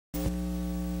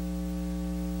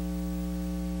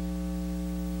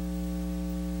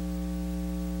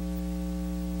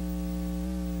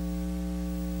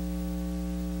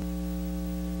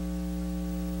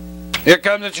Here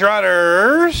come the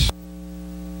trotters.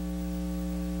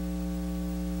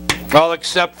 All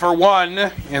except for one,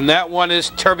 and that one is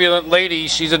Turbulent Lady.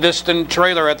 She's a distant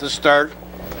trailer at the start.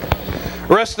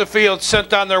 Rest of the field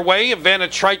sent on their way. VANNA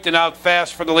TRITON out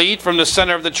fast for the lead. From the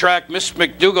center of the track, Miss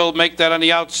McDougal make that on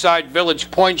the outside.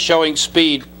 Village Point showing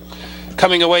speed.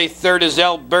 Coming away third is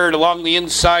El Bird. Along the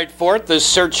inside fourth is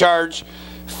Surcharge.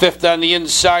 Fifth on the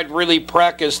inside, Really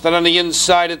Practice. Then on the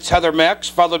inside it's Heather Max,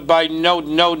 followed by No,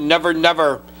 Never,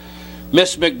 Never.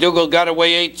 Miss McDougal got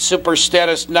away eighth. Super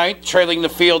Status ninth. Trailing the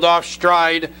field off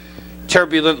stride,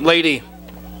 Turbulent Lady.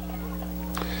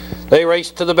 They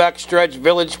race to the backstretch.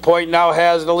 Village Point now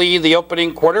has the lead. The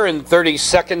opening quarter in 30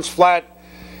 seconds flat.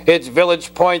 It's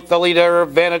Village Point, the leader.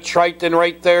 VANNA TRITON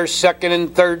right there, second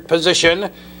and third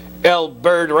position. El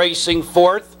Bird racing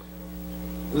fourth.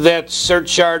 That's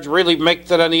Surcharge. Really make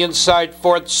that on the inside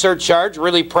fourth. Surcharge.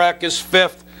 Really Practice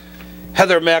fifth.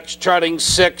 Heather Max trotting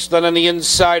sixth. Then on the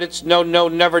inside it's No,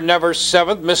 Never, Never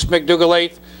seventh. Miss McDougal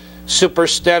eighth. Super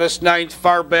Status ninth.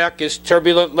 Far back is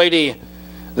Turbulent Lady.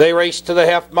 They race to the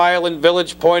half mile, and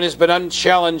Village Point has been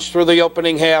unchallenged through the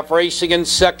opening half. Racing in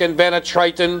second, VANNA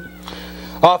TRITON.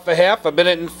 Off a half, a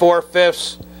minute and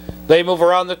 4/5. They move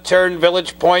around the turn.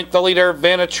 Village Point, the leader.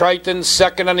 VANNA TRITON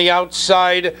second on the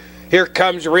outside. Here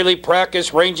comes Really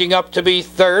Practice, ranging up to be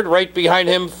third. Right behind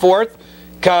him, fourth,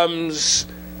 comes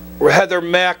Heather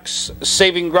Max,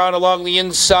 saving ground along the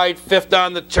inside. Fifth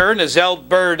on the turn is El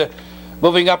Bird.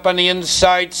 Moving up on the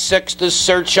inside, sixth is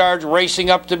Surcharge. Racing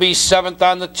up to be seventh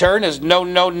on the turn is No,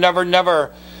 Never,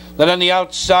 Never. Then on the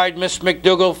outside, Miss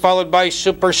McDougal, followed by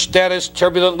Super Status.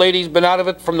 Turbulent Lady's been out of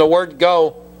it from the word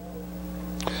go.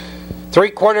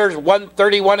 3/4,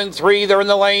 1:31 and 3. They're in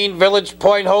the lane. Village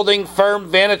Point holding firm.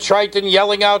 VANNA TRITON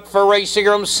yelling out for racing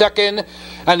room second.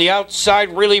 On the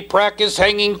outside, Really Practice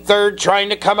hanging third. Trying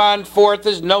to come on fourth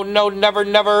is No, Never,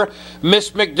 Never. Miss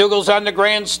McDougal's on the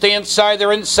grandstand side.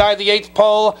 They're inside the eighth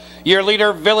pole. Your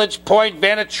leader, Village Point.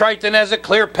 VANNA TRITON has a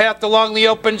clear path along the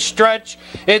open stretch.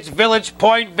 It's Village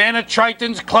Point. VANNA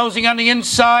TRITON's closing on the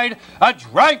inside. A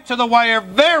drive to the wire.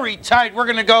 Very tight. We're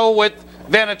going to go with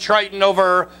VANNA TRITON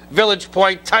over Village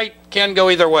Point. Tight, can go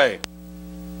either way.